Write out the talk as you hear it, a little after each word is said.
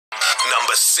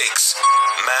Number 6.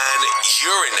 Man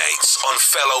urinates on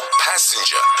fellow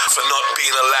passenger for not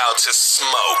being allowed to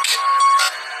smoke.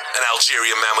 An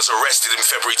Algerian man was arrested in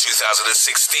February 2016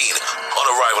 on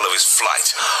arrival of his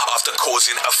flight after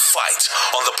causing a fight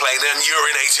on the plane and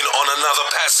urinating on another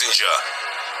passenger.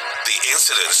 The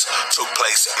incidents took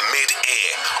place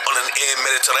mid-air on an Air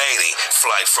Mediterranean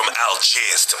flight from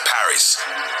Algiers to Paris.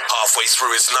 Halfway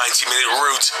through his 90-minute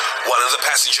route, one of the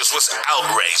passengers was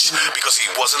outraged because he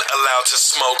wasn't allowed to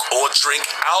smoke or drink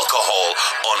alcohol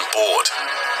on board.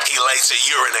 He later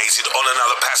urinated on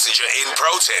another passenger in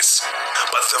protest,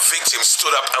 but the victim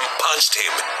stood up and punched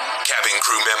him. Cabin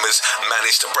crew members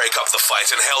managed to break up the fight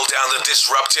and held down the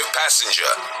disruptive passenger.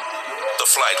 The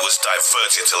flight was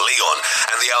diverted to Lyon,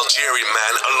 and the Algerian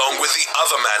man, along with the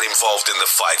other man involved in the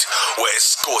fight, were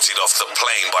escorted off the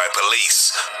plane by police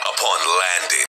upon landing.